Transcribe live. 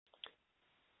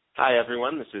Hi,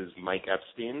 everyone. This is Mike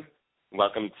Epstein.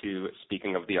 Welcome to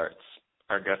Speaking of the Arts.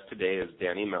 Our guest today is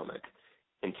Danny Melnick.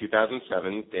 In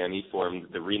 2007, Danny formed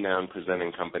the renowned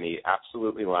presenting company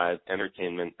Absolutely Live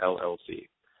Entertainment, LLC.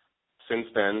 Since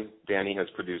then, Danny has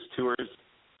produced tours,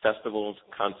 festivals,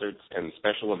 concerts, and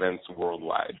special events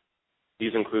worldwide.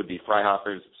 These include the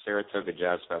Freihofer's Saratoga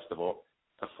Jazz Festival,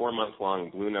 a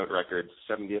 4-month-long Blue Note Records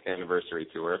 70th anniversary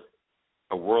tour,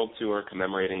 a world tour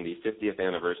commemorating the 50th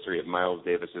anniversary of Miles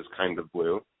Davis's Kind of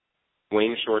Blue,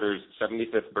 Wayne Shorter's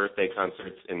 75th birthday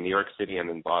concerts in New York City and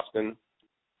in Boston,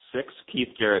 6 Keith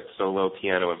Jarrett solo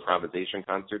piano improvisation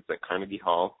concerts at Carnegie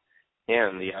Hall,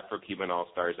 and the Afro-Cuban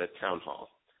All-Stars at Town Hall.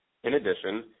 In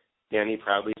addition, Danny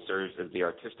proudly serves as the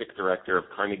artistic director of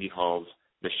Carnegie Hall's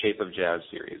The Shape of Jazz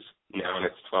series, now in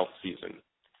its 12th season,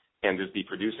 and is the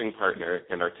producing partner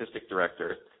and artistic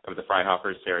director of the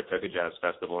Freihofer's Saratoga Jazz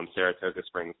Festival in Saratoga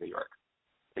Springs, New York.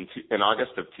 In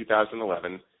August of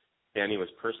 2011, Danny was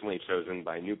personally chosen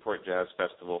by Newport Jazz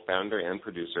Festival founder and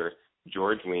producer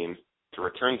George Wein to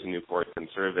return to Newport and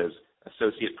serve as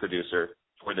associate producer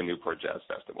for the Newport Jazz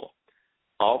Festival.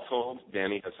 All told,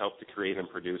 Danny has helped to create and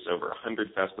produce over 100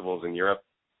 festivals in Europe,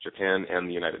 Japan, and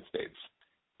the United States.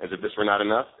 As if this were not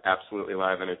enough, Absolutely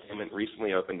Live Entertainment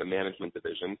recently opened a management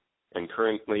division and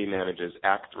currently manages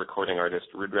ACT recording artist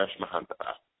Rudresh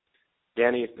Mahantava.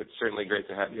 Danny, it's certainly great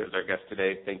to have you as our guest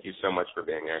today. Thank you so much for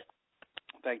being here.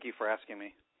 Thank you for asking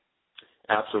me.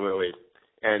 Absolutely.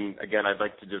 And again, I'd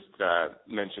like to just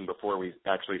mention before we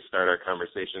actually start our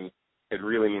conversation, it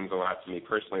really means a lot to me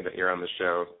personally that you're on the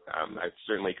show. I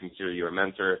certainly consider you a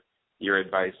mentor. Your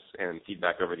advice and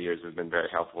feedback over the years has been very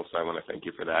helpful, so I want to thank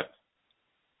you for that.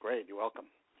 Great. You're welcome.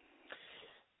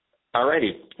 All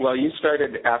righty. Well, you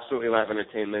started Absolutely Live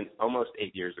Entertainment almost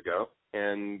 8 years ago,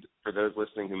 and for those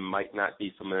listening who might not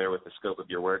be familiar with the scope of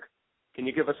your work, can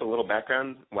you give us a little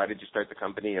background? Why did you start the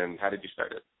company, and how did you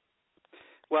start it?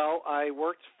 Well, I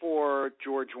worked for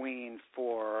George Wein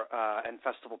and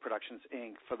Festival Productions,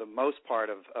 Inc. for the most part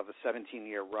of a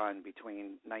 17-year run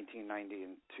between 1990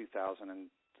 and 2000, and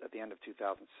at the end of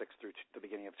 2006 through the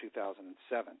beginning of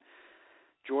 2007.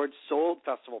 George sold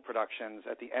Festival Productions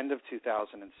at the end of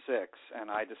 2006,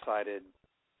 and I decided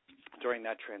during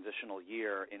that transitional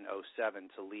year in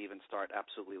 2007 to leave and start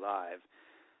Absolutely Live.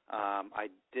 I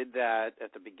did that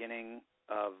at the beginning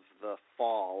of the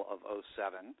fall of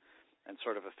 2007 and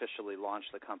sort of officially launched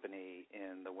the company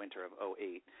in the winter of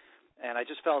 2008. And I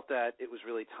just felt that it was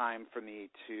really time for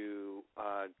me to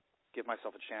give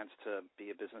myself a chance to be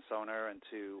a business owner and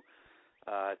to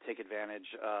take advantage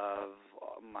of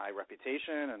my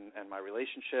reputation and my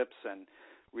relationships and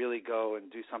really go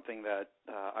and do something that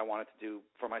I wanted to do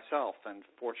for myself. And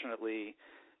fortunately,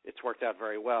 it's worked out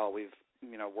very well. We've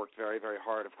worked very, very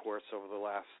hard, of course, over the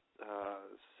last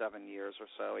 7 years or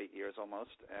so, 8 years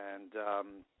almost, and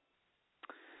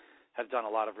have done a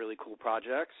lot of really cool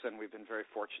projects. And we've been very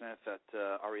fortunate that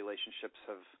our relationships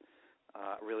have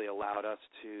really allowed us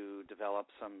to develop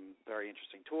some very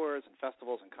interesting tours and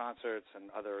festivals and concerts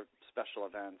and other special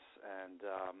events. And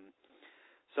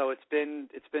so it's been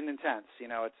intense.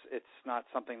 It's not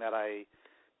something that I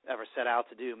ever set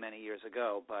out to do many years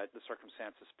ago, but the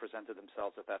circumstances presented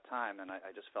themselves at that time, and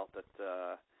I just felt that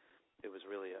it was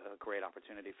really a great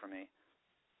opportunity for me.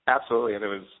 Absolutely, and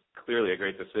it was clearly a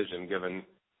great decision given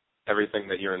everything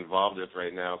that you're involved with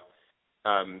right now.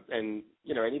 And,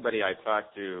 anybody I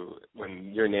talk to,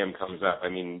 when your name comes up, I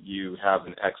mean, you have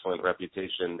an excellent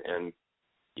reputation, and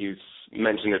you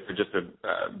mentioned it for just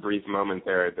a brief moment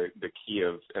there, the key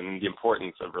of and the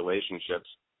importance of relationships.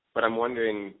 But I'm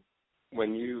wondering,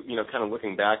 when you kind of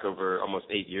looking back over almost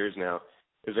 8 years now,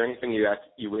 is there anything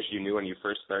you wish you knew when you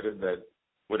first started that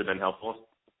would have been helpful?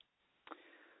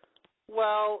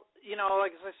 Well,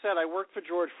 like as I said, I worked for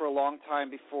George for a long time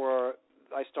before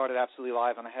I started Absolutely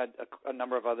Live, and I had a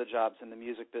number of other jobs in the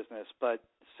music business. But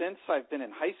since I've been in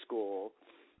high school,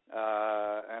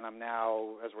 and I'm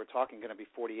now, as we're talking, going to be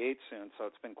 48 soon, so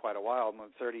it's been quite a while. My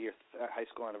 30th high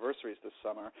school anniversary is this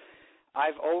summer.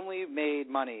 I've only made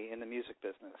money in the music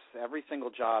business. Every single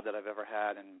job that I've ever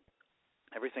had and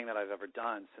everything that I've ever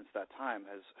done since that time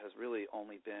has really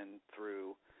only been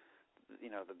through,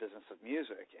 the business of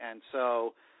music. And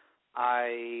so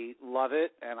I love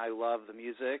it, and I love the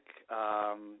music.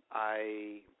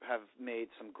 I have made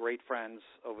some great friends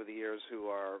over the years who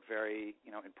are very,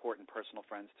 important personal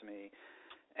friends to me.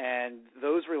 And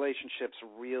those relationships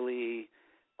really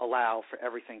allow for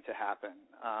everything to happen.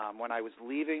 When I was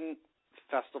leaving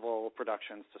Festival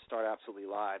Productions to start Absolutely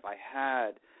Live, I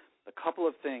had a couple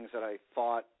of things that I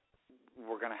thought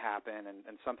were going to happen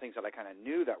and some things that I kind of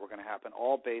knew that were going to happen,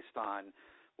 all based on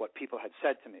what people had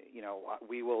said to me. You know,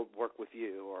 we will work with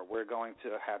you, or we're going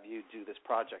to have you do this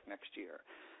project next year.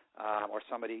 Or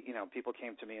somebody, you know, people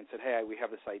came to me and said, hey, we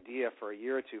have this idea for a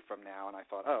year or two from now. And I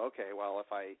thought, oh, okay, well,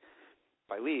 if I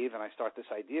leave and I start this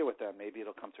idea with them, maybe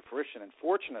it'll come to fruition. And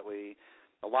fortunately,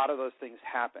 a lot of those things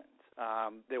happened.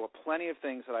 There were plenty of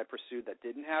things that I pursued that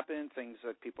didn't happen, things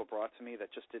that people brought to me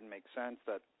that just didn't make sense,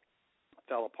 that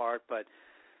fell apart. But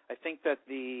I think that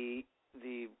the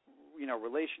you know,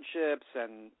 relationships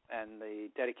and the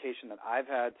dedication that I've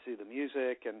had to the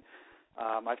music, and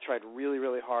I've tried really,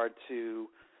 really hard to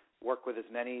work with as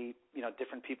many, you know,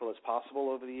 different people as possible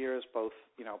over the years, both,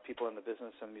 you know, people in the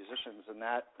business and musicians, and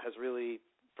that has really,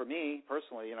 for me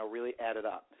personally, you know, really added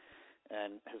up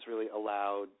and has really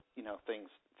allowed, you know, things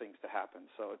to happen.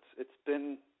 So it's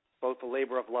been both a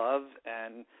labor of love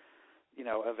and, you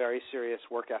know, a very serious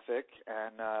work ethic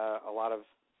and a lot of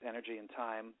energy and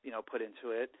time, you know, put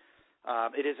into it.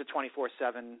 It is a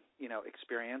 24/7, you know,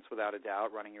 experience without a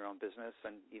doubt, running your own business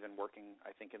and even working,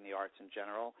 I think, in the arts in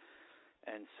general.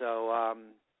 And so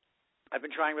I've been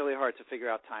trying really hard to figure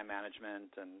out time management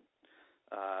and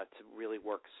to really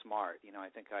work smart. You know, I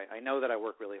think I know that I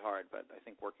work really hard, but I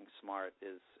think working smart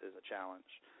is a challenge.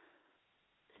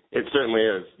 It certainly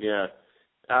is, yeah.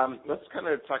 Let's kind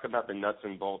of talk about the nuts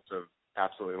and bolts of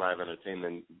Absolutely Live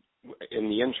Entertainment. In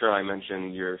the intro, I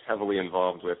mentioned you're heavily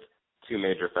involved with two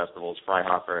major festivals,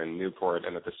 Freihoffer and Newport,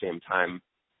 and at the same time,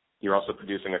 you're also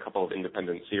producing a couple of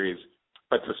independent series.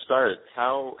 But to start,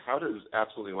 how does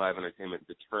Absolutely Live Entertainment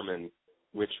determine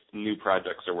which new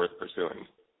projects are worth pursuing?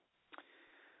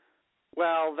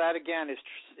 Well, that again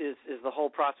is the whole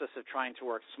process of trying to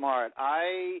work smart.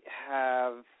 I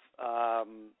have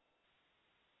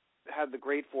had the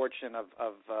great fortune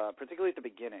of particularly at the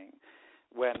beginning,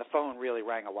 when the phone really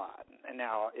rang a lot. And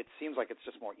now it seems like it's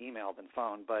just more email than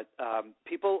phone, but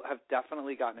people have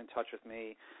definitely gotten in touch with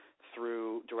me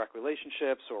through direct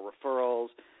relationships or referrals,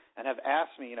 and have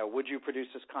asked me, you know, would you produce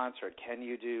this concert? Can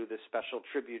you do this special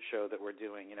tribute show that we're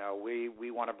doing? You know,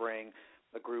 we want to bring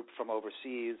a group from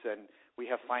overseas, and we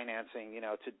have financing, you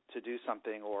know, to do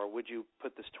something, or would you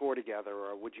put this tour together,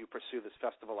 or would you pursue this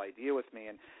festival idea with me?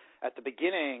 And at the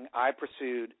beginning, I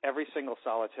pursued every single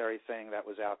solitary thing that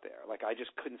was out there. Like, I just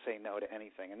couldn't say no to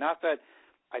anything. And not that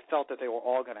I felt that they were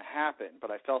all going to happen, but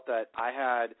I felt that I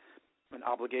had an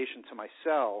obligation to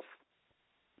myself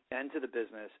and to the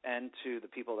business and to the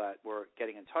people that were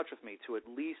getting in touch with me to at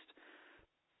least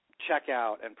check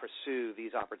out and pursue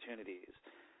these opportunities.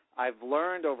 I've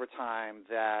learned over time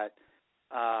that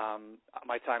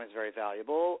my time is very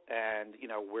valuable, and, you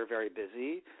know, we're very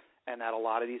busy, and that a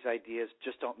lot of these ideas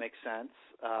just don't make sense.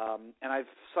 And I've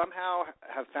somehow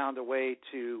have found a way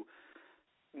to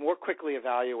more quickly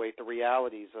evaluate the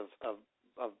realities of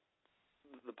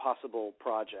the possible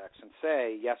projects and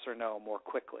say yes or no more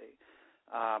quickly.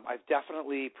 I've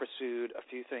definitely pursued a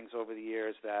few things over the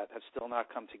years that have still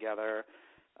not come together.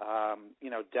 You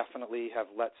know, definitely have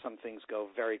let some things go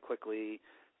very quickly.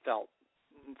 Felt,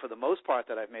 for the most part,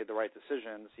 that I've made the right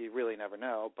decisions. You really never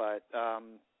know, but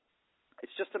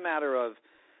it's just a matter of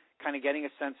kind of getting a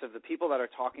sense of the people that are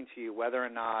talking to you, whether or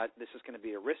not this is going to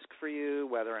be a risk for you,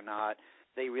 whether or not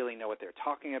they really know what they're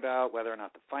talking about, whether or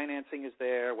not the financing is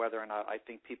there, whether or not I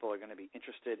think people are going to be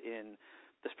interested in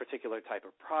this particular type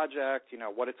of project, you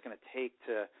know, what it's going to take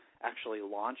to actually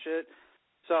launch it.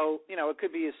 So, you know, it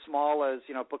could be as small as,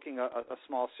 you know, booking a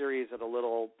small series at a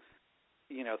little,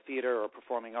 you know, theater or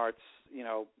performing arts, you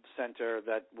know, center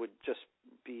that would just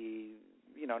be,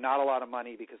 you know, not a lot of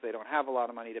money because they don't have a lot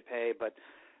of money to pay, but,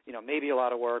 you know, maybe a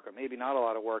lot of work or maybe not a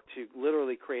lot of work, to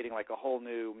literally creating like a whole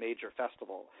new major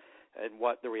festival and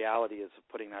what the reality is of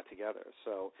putting that together.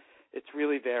 So it's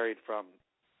really varied from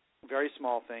very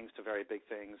small things to very big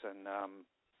things, and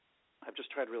I've just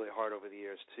tried really hard over the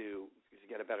years to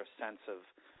get a better sense of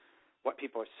what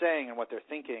people are saying and what they're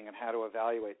thinking and how to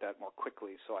evaluate that more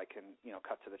quickly so I can, you know,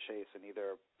 cut to the chase and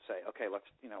either say, okay, let's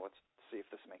see if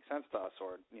this makes sense to us,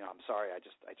 or, you know, I'm sorry, I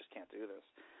just can't do this.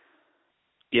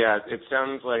 Yeah, it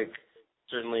sounds like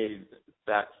certainly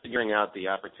that figuring out the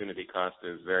opportunity cost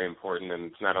is very important, and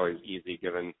it's not always easy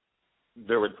given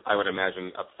I would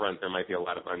imagine up front there might be a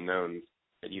lot of unknowns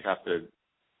that you have to,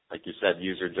 like you said,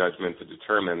 use your judgment to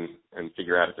determine and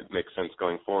figure out if it makes sense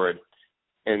going forward.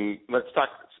 And let's talk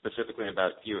specifically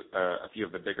about a few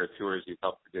of the bigger tours you've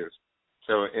helped produce.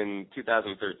 So in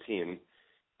 2013,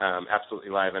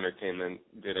 Absolutely Live Entertainment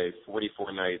did a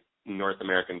 44-night North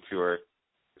American tour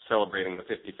celebrating the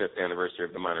 55th anniversary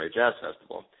of the Monterey Jazz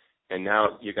Festival. And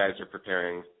now you guys are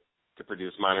preparing to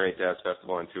produce Monterey Jazz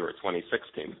Festival on Tour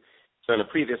 2016. So in a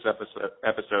previous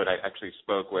episode, I actually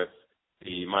spoke with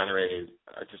the Monterey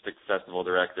Artistic Festival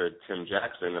director, Tim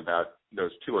Jackson, about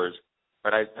those tours.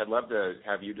 But I'd love to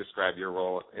have you describe your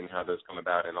role in how those come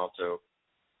about, and also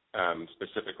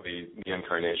specifically the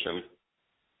incarnation.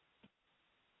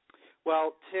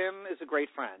 Well, Tim is a great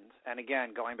friend, and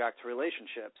again, going back to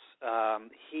relationships,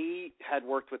 he had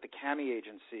worked with the Cami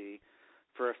agency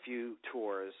for a few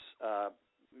tours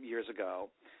years ago,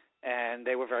 and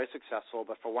they were very successful,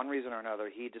 but for one reason or another,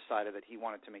 he decided that he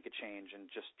wanted to make a change and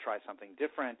just try something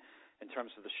different in terms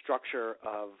of the structure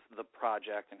of the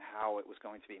project and how it was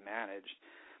going to be managed.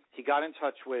 He got in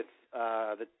touch with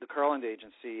the Kurland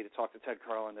agency to talk to Ted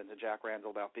Kurland and to Jack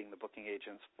Randall about being the booking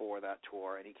agents for that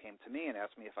tour, and he came to me and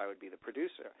asked me if I would be the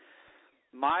producer.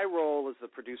 My role as the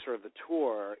producer of the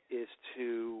tour is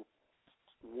to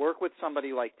work with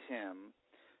somebody like Tim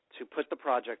to put the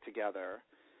project together,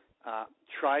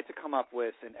 try to come up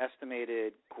with an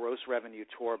estimated gross revenue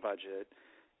tour budget,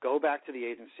 go back to the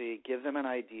agency, give them an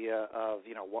idea of,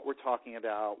 what we're talking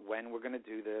about, when we're going to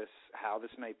do this, how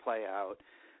this may play out,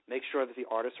 make sure that the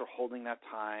artists are holding that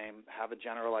time, have a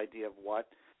general idea of what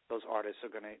those artists are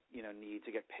going to, need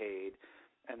to get paid,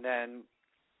 and then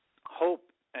hope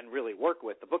and really work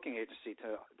with the booking agency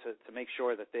to make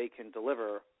sure that they can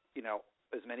deliver,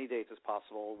 as many dates as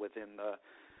possible within the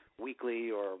weekly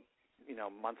or,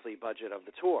 monthly budget of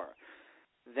the tour.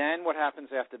 Then what happens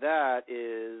after that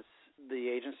is the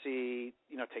agency,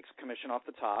 takes a commission off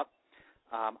the top.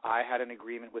 I had an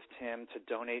agreement with Tim to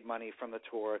donate money from the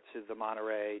tour to the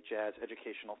Monterey Jazz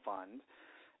Educational Fund,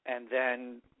 and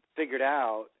then figured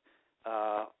out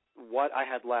what I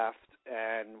had left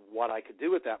and what I could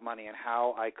do with that money and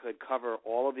how I could cover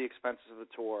all of the expenses of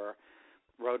the tour,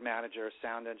 road manager,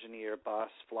 sound engineer, bus,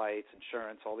 flights,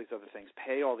 insurance, all these other things,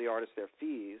 pay all the artists their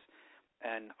fees,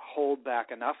 and hold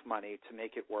back enough money to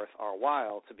make it worth our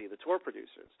while to be the tour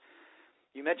producers.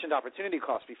 You mentioned opportunity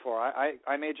cost before.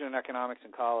 I majored in economics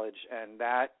in college, and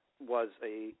that was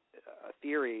a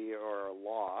theory or a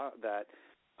law that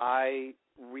I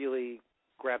really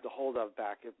grabbed a hold of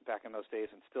back in those days,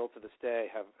 and still to this day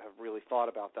have really thought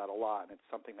about that a lot, and it's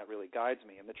something that really guides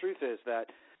me. And the truth is that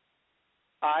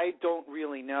I don't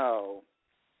really know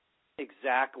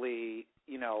exactly,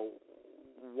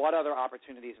 what other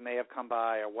opportunities may have come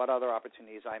by or what other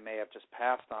opportunities I may have just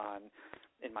passed on,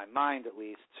 in my mind at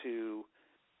least, to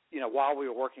while we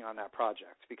were working on that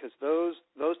project, because those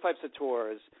types of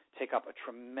tours take up a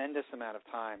tremendous amount of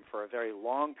time for a very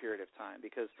long period of time,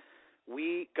 because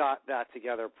we got that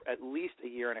together at least a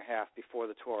year and a half before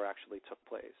the tour actually took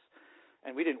place.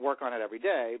 And we didn't work on it every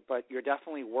day, but you're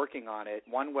definitely working on it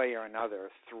one way or another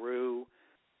through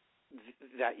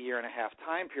that year and a half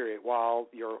time period while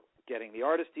you're getting the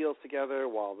artist deals together,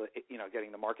 while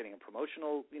getting the marketing and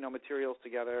promotional materials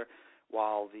together,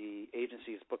 while the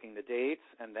agency is booking the dates,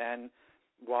 and then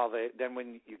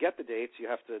when you get the dates, you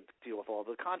have to deal with all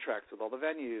the contracts with all the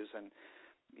venues, and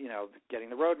getting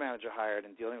the road manager hired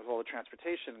and dealing with all the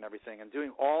transportation and everything, and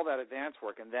doing all that advance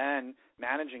work, and then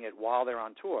managing it while they're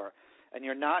on tour. And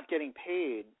you're not getting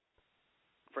paid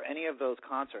for any of those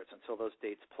concerts until those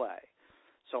dates play.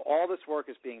 So all this work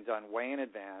is being done way in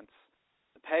advance.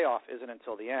 The payoff isn't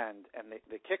until the end, and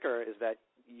the kicker is that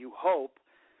you hope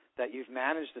that you've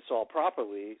managed this all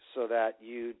properly so that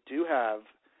you do have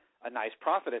a nice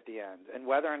profit at the end. And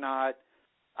whether or not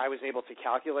I was able to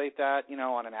calculate that,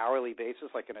 on an hourly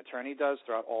basis like an attorney does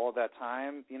throughout all of that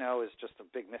time, is just a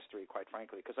big mystery, quite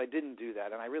frankly, because I didn't do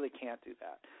that, and I really can't do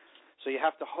that. So you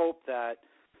have to hope that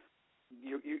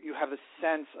you have a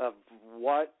sense of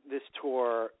what this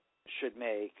tour should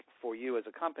make for you as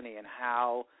a company and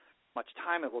how much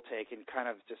time it will take, and kind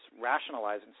of just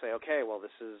rationalize and say, okay, well,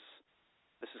 this is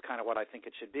kind of what I think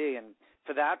it should be. And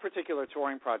for that particular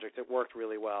touring project, it worked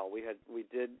really well. We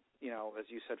did, as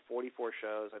you said, 44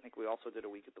 shows. I think we also did a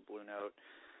week at the Blue Note.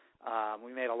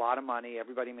 We made a lot of money.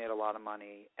 Everybody made a lot of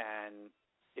money, and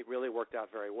it really worked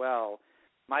out very well.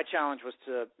 My challenge was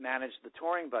to manage the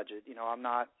touring budget. I'm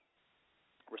not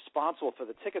responsible for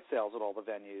the ticket sales at all the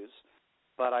venues,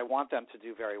 but I want them to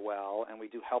do very well, and we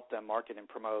do help them market and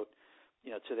promote,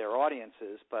 to their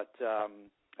audiences. But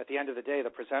at the end of the day,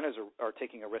 the presenters are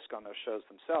taking a risk on those shows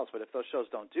themselves. But if those shows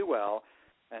don't do well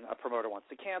and a promoter wants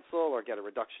to cancel or get a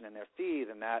reduction in their fee,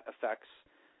 then that affects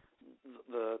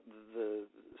the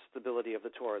stability of the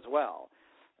tour as well.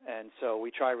 And so we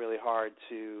try really hard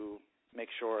to make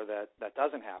sure that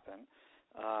doesn't happen.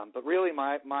 But really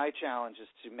my challenge is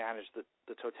to manage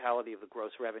the totality of the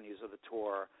gross revenues of the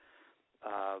tour,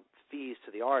 fees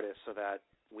to the artists, so that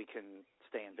we can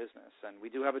stay in business. And we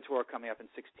do have a tour coming up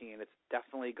in 2016. It's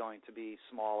definitely going to be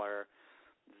smaller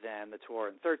than the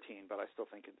tour in 2013, but I still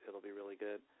think it'll be really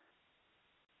good.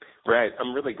 Right.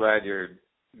 I'm really glad you're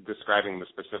describing the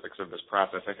specifics of this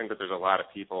process. I think that there's a lot of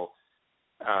people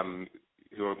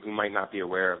who might not be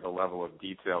aware of the level of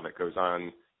detail that goes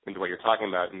on into what you're talking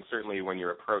about. And certainly when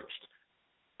you're approached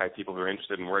by people who are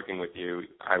interested in working with you,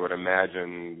 I would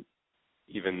imagine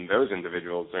even those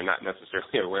individuals are not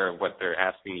necessarily aware of what they're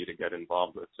asking you to get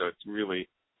involved with. So it's really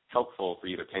helpful for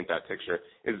you to paint that picture.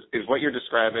 Is what you're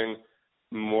describing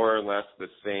more or less the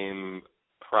same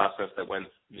process that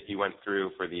you went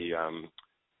through for the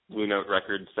Blue Note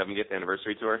Records 70th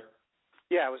anniversary tour?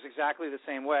 Yeah, it was exactly the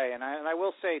same way. And I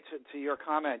will say to your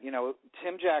comment,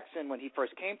 Tim Jackson, when he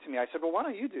first came to me, I said, well, why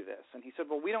don't you do this? And he said,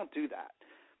 well, we don't do that.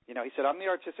 He said, I'm the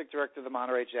artistic director of the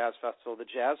Monterey Jazz Festival. The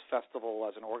Jazz Festival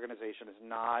as an organization is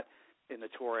not in the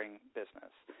touring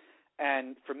business.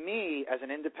 And for me, as an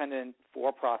independent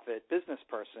for-profit business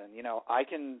person, I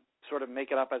can sort of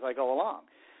make it up as I go along.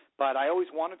 But I always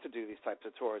wanted to do these types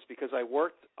of tours because I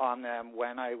worked on them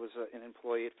when I was an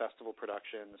employee at Festival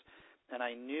Productions, and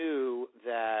I knew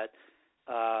that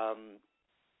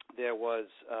there was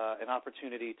an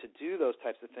opportunity to do those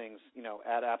types of things,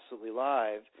 at Absolutely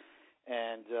Live.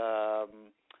 And,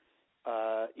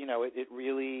 it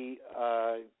really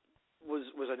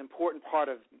was an important part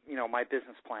of, my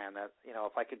business plan that,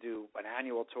 if I could do an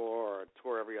annual tour or a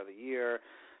tour every other year,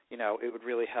 it would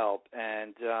really help.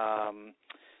 And,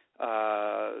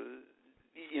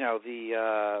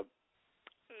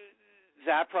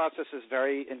 that process is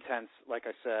very intense, like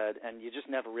I said, and you just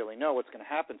never really know what's going to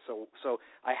happen. So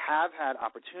I have had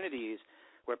opportunities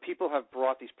where people have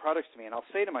brought these products to me, and I'll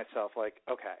say to myself, like,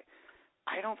 okay,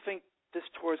 I don't think this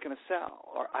tour is going to sell,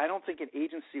 or I don't think an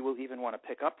agency will even want to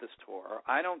pick up this tour, or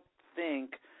I don't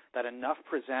think that enough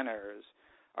presenters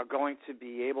are going to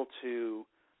be able to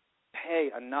pay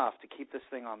enough to keep this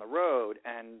thing on the road.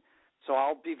 And so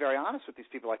I'll be very honest with these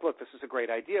people, like, look, this is a great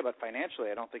idea, but financially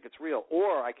I don't think it's real.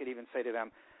 Or I could even say to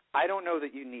them, I don't know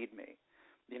that you need me.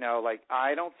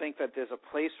 I don't think that there's a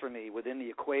place for me within the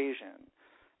equation,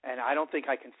 and I don't think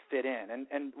I can fit in.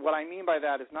 And what I mean by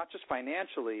that is not just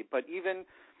financially, but even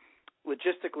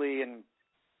logistically. And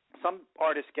some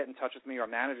artists get in touch with me, or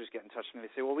managers get in touch with me.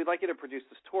 They say, well, we'd like you to produce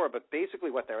this tour, but basically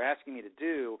what they're asking me to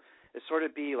do is sort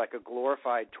of be like a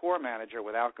glorified tour manager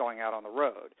without going out on the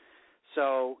road.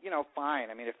 So, fine.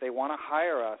 I mean, if they want to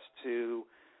hire us to,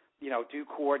 do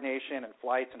coordination and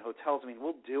flights and hotels, I mean,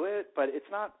 we'll do it, but it's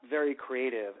not very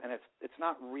creative, and it's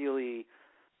not really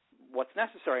what's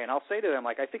necessary. And I'll say to them,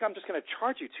 like, I think I'm just going to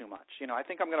charge you too much. I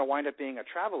think I'm going to wind up being a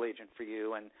travel agent for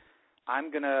you, and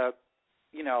I'm going to,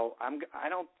 I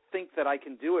don't think that I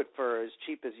can do it for as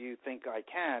cheap as you think I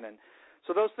can. And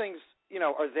so those things,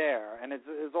 are there, and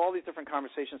there's all these different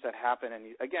conversations that happen.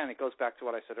 And again, it goes back to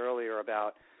what I said earlier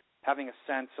about having a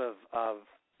sense of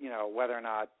whether or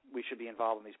not we should be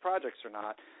involved in these projects or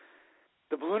not.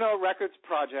 The Blue Note Records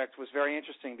project was very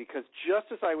interesting because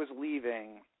just as I was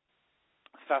leaving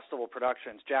Festival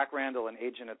Productions, Jack Randall, an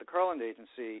agent at the Kurland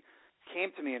Agency,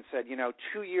 came to me and said,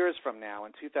 2 years from now,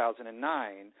 in 2009,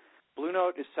 Blue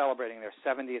Note is celebrating their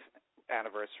 70th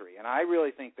anniversary, and I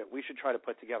really think that we should try to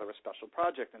put together a special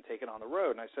project and take it on the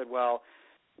road. And I said, well,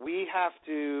 we have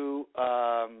to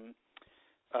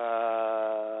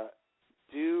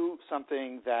do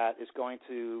something that is going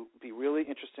to be really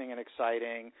interesting and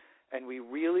exciting, and we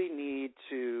really need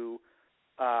to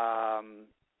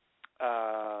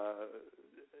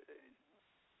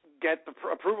get the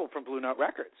approval from Blue Note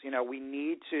Records. We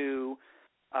need to,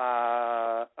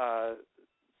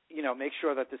 make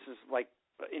sure that this is like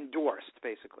endorsed,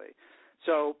 basically.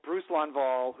 So Bruce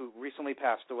Lundvall, who recently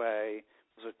passed away,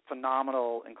 was a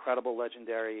phenomenal, incredible,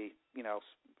 legendary,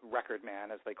 record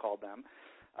man, as they called them,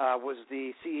 was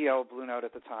the CEO of Blue Note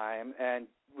at the time, and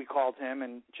we called him,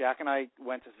 and Jack and I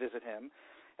went to visit him,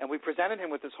 and we presented him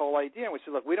with this whole idea, and we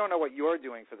said, look, we don't know what you're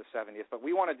doing for the 70th, but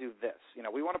we want to do this.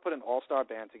 We want to put an all-star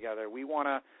band together. We want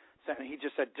to, and he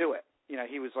just said, do it.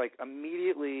 He was like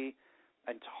immediately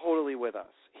and totally with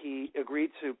us. He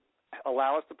agreed to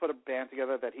allow us to put a band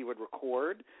together that he would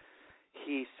record.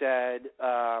 He said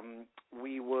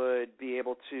we would be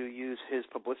able to use his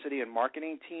publicity and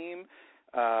marketing team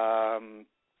and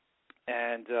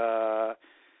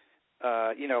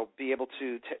be able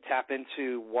to tap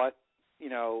into what,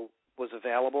 was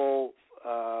available,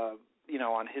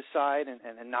 on his side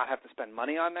and not have to spend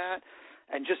money on that,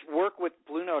 and just work with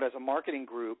Blue Note as a marketing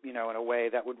group, in a way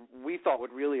that we thought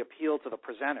would really appeal to the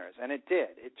presenters. And it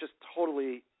did. It just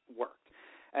totally worked.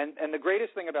 And the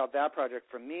greatest thing about that project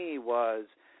for me was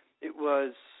it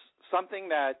was something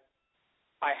that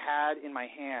I had in my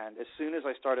hand as soon as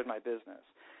I started my business.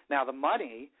 Now, the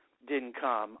money didn't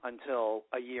come until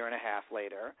a year and a half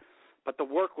later, but the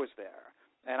work was there.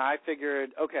 And I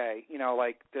figured, okay,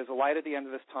 there's a light at the end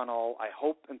of this tunnel. I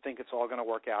hope and think it's all going to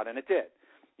work out, and it did.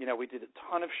 We did a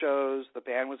ton of shows. The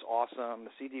band was awesome.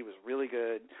 The CD was really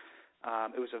good.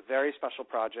 It was a very special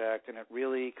project, and it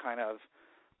really kind of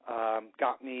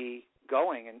got me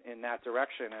going in that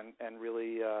direction and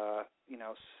really,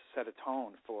 set a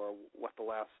tone for what the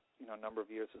last, number of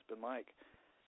years has been like.